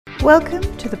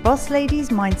Welcome to the Boss Ladies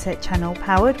Mindset channel,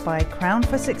 powered by Crown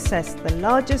for Success, the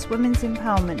largest women's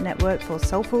empowerment network for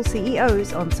soulful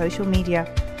CEOs on social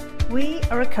media. We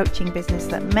are a coaching business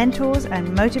that mentors and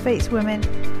motivates women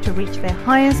to reach their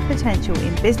highest potential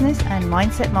in business and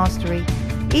mindset mastery.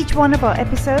 Each one of our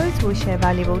episodes will share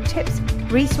valuable tips,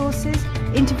 resources,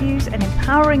 interviews, and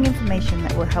empowering information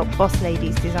that will help boss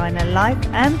ladies design a life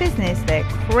and business they're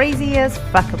crazy as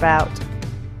fuck about.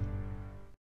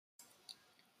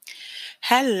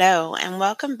 Hello, and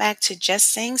welcome back to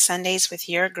Just Saying Sundays with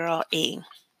your girl E.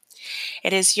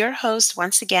 It is your host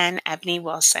once again, Ebony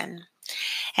Wilson,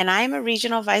 and I am a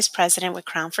regional vice president with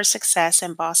Crown for Success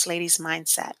and Boss Ladies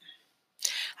Mindset.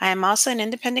 I am also an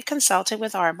independent consultant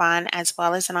with Arbonne, as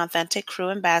well as an authentic crew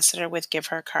ambassador with Give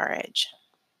Her Courage.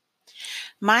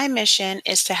 My mission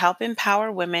is to help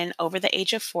empower women over the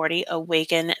age of 40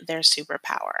 awaken their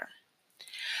superpower.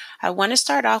 I want to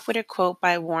start off with a quote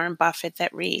by Warren Buffett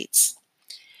that reads,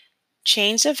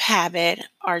 "Chains of habit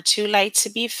are too light to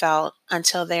be felt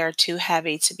until they are too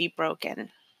heavy to be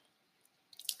broken."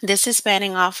 This is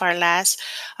spanning off our last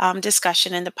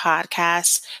discussion in the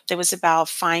podcast that was about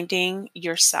finding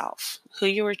yourself, who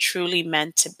you are truly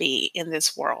meant to be in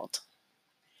this world.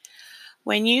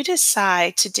 When you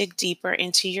decide to dig deeper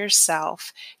into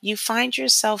yourself, you find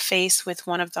yourself faced with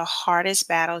one of the hardest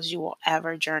battles you will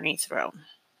ever journey through.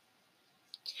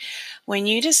 When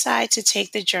you decide to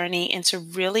take the journey into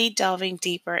really delving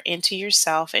deeper into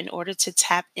yourself in order to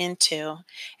tap into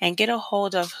and get a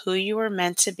hold of who you were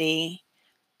meant to be,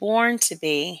 born to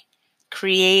be,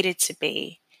 created to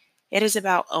be, it is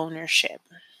about ownership.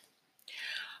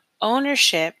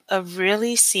 Ownership of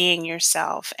really seeing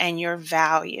yourself and your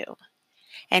value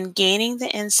and gaining the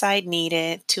insight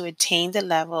needed to attain the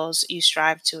levels you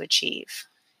strive to achieve.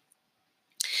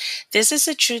 This is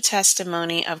a true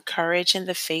testimony of courage in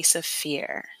the face of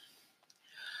fear.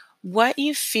 What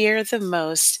you fear the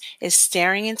most is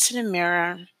staring into the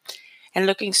mirror and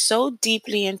looking so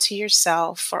deeply into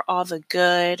yourself for all the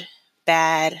good,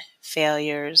 bad,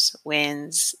 failures,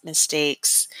 wins,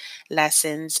 mistakes,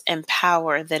 lessons, and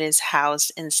power that is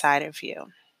housed inside of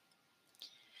you.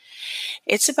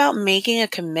 It's about making a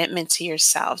commitment to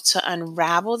yourself to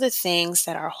unravel the things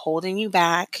that are holding you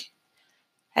back,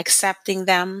 accepting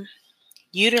them,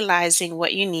 utilizing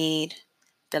what you need,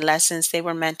 the lessons they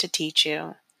were meant to teach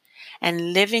you,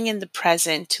 and living in the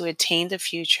present to attain the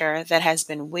future that has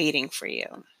been waiting for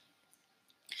you.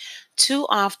 Too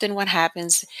often what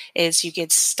happens is you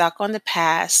get stuck on the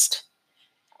past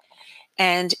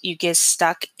and you get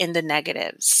stuck in the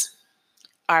negatives.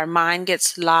 Our mind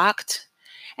gets locked,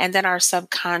 and then our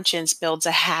subconscious builds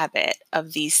a habit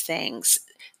of these things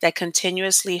that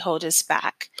continuously hold us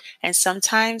back. And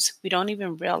sometimes we don't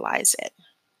even realize it.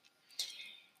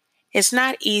 It's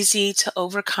not easy to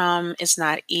overcome. It's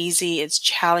not easy. It's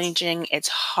challenging. It's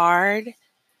hard.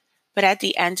 But at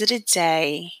the end of the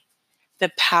day,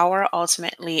 the power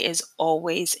ultimately is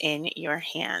always in your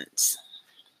hands.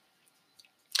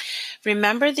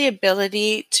 Remember the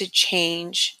ability to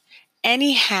change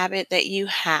any habit that you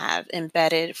have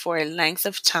embedded for a length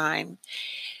of time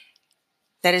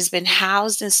that has been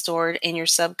housed and stored in your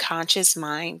subconscious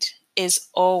mind is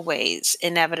always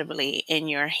inevitably in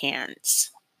your hands.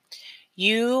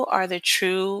 You are the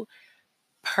true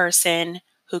person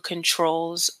who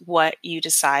controls what you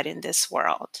decide in this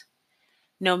world.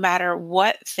 No matter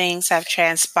what things have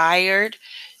transpired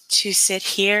to sit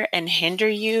here and hinder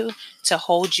you, to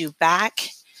hold you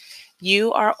back,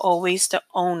 you are always the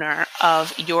owner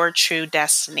of your true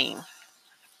destiny.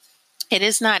 It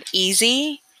is not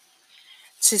easy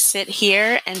to sit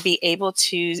here and be able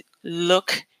to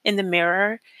look in the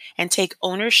mirror and take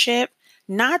ownership,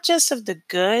 not just of the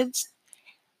goods.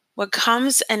 What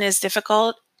comes and is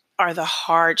difficult are the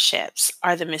hardships,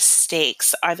 are the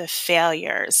mistakes, are the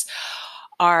failures,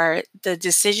 are the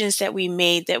decisions that we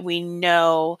made that we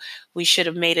know we should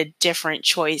have made a different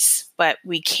choice, but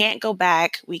we can't go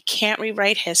back. We can't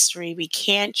rewrite history. We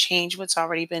can't change what's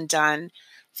already been done.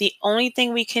 The only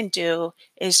thing we can do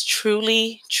is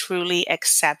truly, truly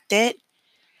accept it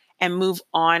and move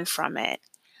on from it.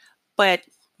 But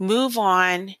move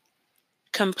on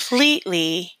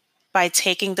completely by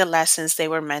taking the lessons they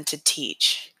were meant to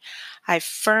teach. I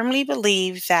firmly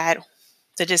believe that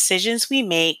the decisions we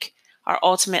make are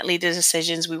ultimately the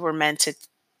decisions we were meant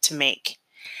to make.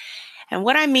 And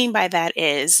what I mean by that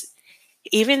is,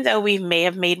 even though we may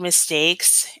have made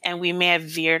mistakes and we may have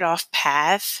veered off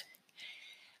path,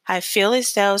 I feel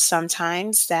as though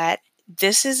sometimes that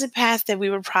this is a path that we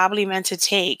were probably meant to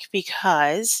take,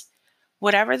 because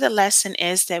whatever the lesson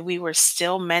is that we were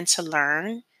still meant to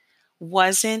learn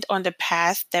wasn't on the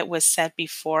path that was set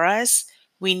before us.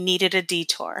 we needed a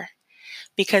detour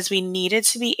because we needed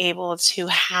to be able to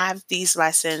have these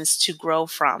lessons to grow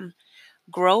from,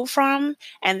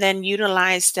 and then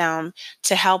utilize them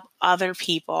to help other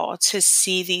people to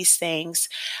see these things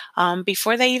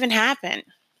before they even happen.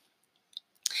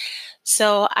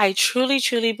 So I truly,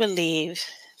 truly believe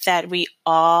that we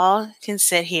all can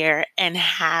sit here and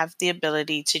have the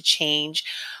ability to change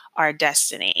our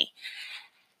destiny.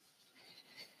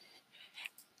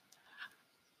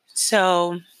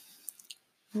 So,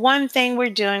 one thing we're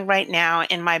doing right now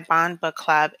in my Bond Book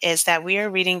Club is that we are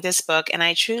reading this book, and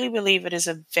I truly believe it is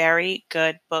a very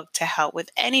good book to help with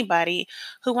anybody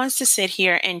who wants to sit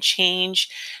here and change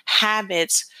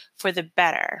habits for the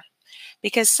better.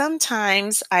 Because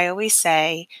sometimes I always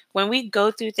say when we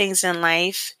go through things in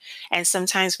life and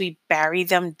sometimes we bury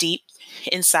them deep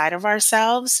inside of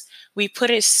ourselves, we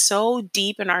put it so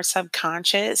deep in our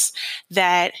subconscious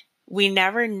that we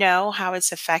never know how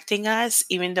it's affecting us,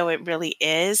 even though it really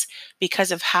is,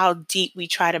 because of how deep we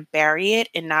try to bury it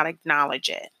and not acknowledge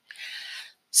it.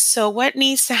 So, what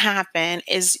needs to happen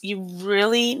is you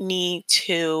really need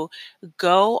to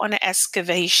go on an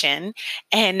excavation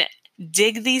and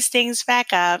dig these things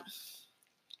back up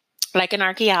like an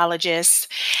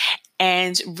archaeologist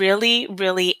and really,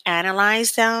 really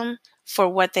analyze them for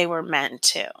what they were meant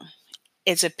to.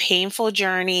 It's a painful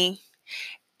journey.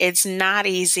 It's not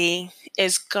easy.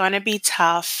 It's going to be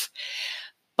tough.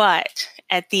 But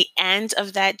at the end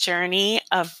of that journey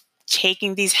of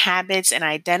taking these habits and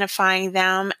identifying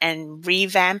them and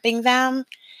revamping them,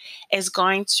 is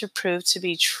going to prove to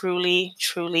be truly,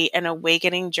 truly an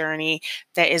awakening journey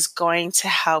that is going to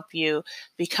help you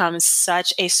become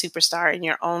such a superstar in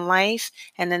your own life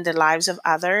and in the lives of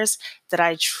others, that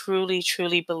I truly,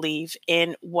 truly believe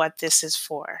in what this is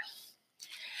for.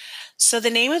 So, the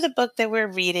name of the book that we're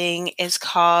reading is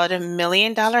called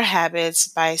Million Dollar Habits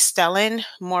by Stellan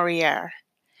Morier.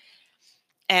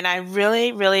 And I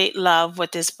really, really love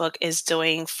what this book is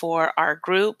doing for our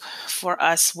group, for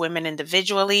us women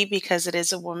individually, because it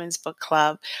is a women's book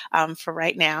club for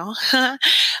right now.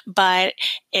 But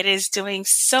it is doing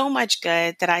so much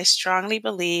good that I strongly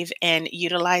believe in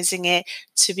utilizing it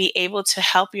to be able to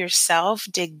help yourself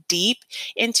dig deep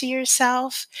into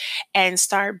yourself and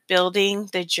start building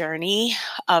the journey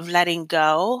of letting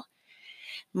go,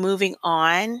 moving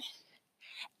on,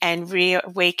 and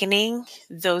reawakening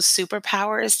those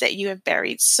superpowers that you have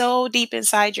buried so deep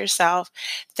inside yourself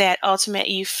that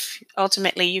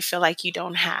ultimately you feel like you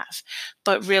don't have,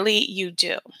 but really you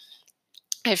do.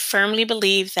 I firmly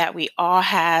believe that we all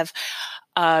have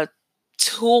a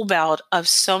tool belt of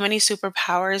so many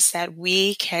superpowers that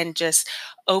we can just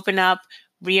open up,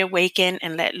 reawaken,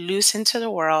 and let loose into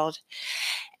the world.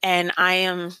 And I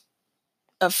am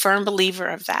a firm believer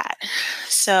of that.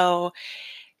 So,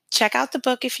 check out the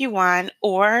book if you want,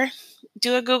 or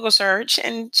do a Google search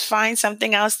and find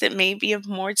something else that may be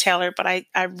more tailored. But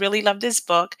I really love this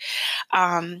book.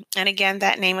 And again,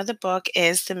 that name of the book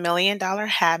is The Million Dollar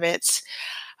Habits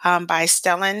by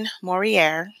Stellan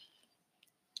Morier.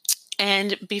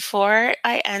 And before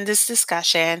I end this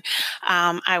discussion,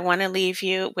 I want to leave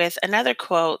you with another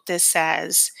quote that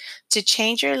says, "To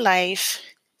change your life,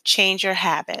 change your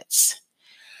habits."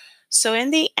 So,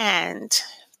 in the end,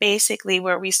 basically,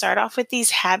 where we start off with these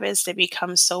habits that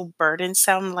become so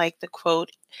burdensome, like the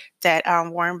quote that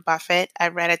Warren Buffett, I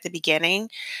read at the beginning,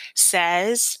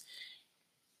 says,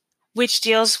 which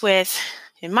deals with,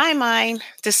 in my mind,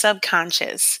 the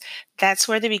subconscious. That's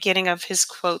where the beginning of his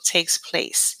quote takes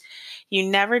place. You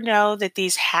never know that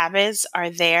these habits are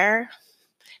there,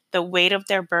 the weight of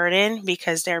their burden,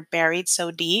 because they're buried so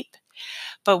deep.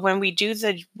 But when we do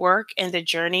the work and the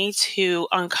journey to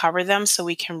uncover them so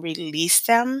we can release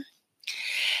them,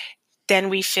 then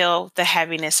we feel the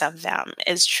heaviness of them.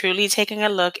 It's truly taking a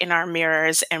look in our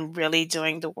mirrors and really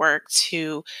doing the work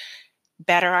to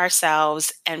better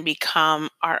ourselves and become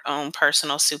our own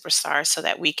personal superstars so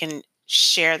that we can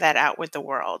share that out with the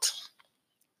world.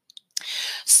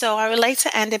 So I would like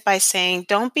to end it by saying,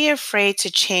 don't be afraid to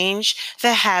change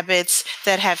the habits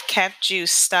that have kept you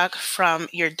stuck from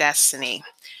your destiny.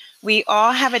 We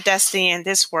all have a destiny in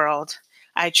this world.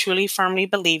 I truly firmly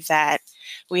believe that.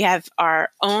 We have our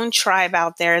own tribe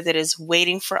out there that is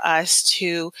waiting for us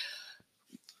to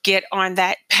get on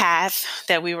that path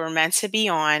that we were meant to be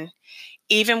on,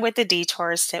 even with the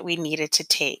detours that we needed to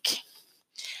take.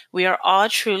 We are all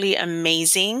truly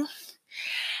amazing.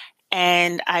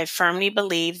 And I firmly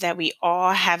believe that we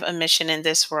all have a mission in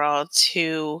this world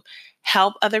to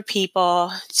help other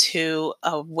people, to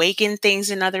awaken things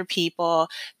in other people,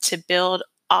 to build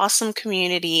awesome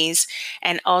communities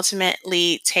and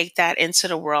ultimately take that into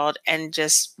the world and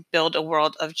just build a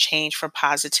world of change for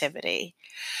positivity.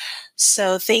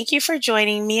 So thank you for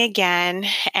joining me again,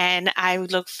 and I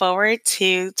look forward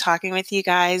to talking with you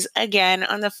guys again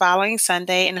on the following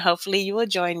Sunday, and hopefully you will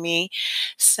join me.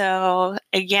 So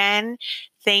again,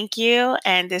 thank you,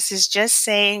 and this is Just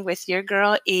Saying with your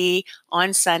girl E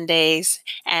on Sundays,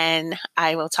 and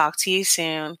I will talk to you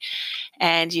soon,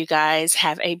 and you guys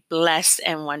have a blessed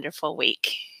and wonderful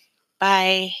week.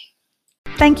 Bye.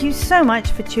 Thank you so much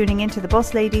for tuning into the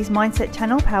Boss Ladies Mindset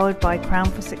channel powered by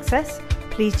Crown for Success.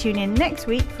 Please tune in next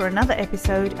week for another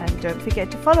episode, and don't forget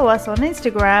to follow us on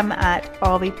Instagram at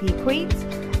RVP Queens,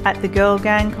 at The Girl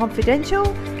Gang Confidential,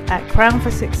 at Crown for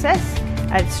Success,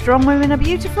 at Strong Women Are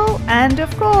Beautiful, and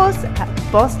of course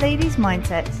at Boss Ladies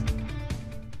Mindset.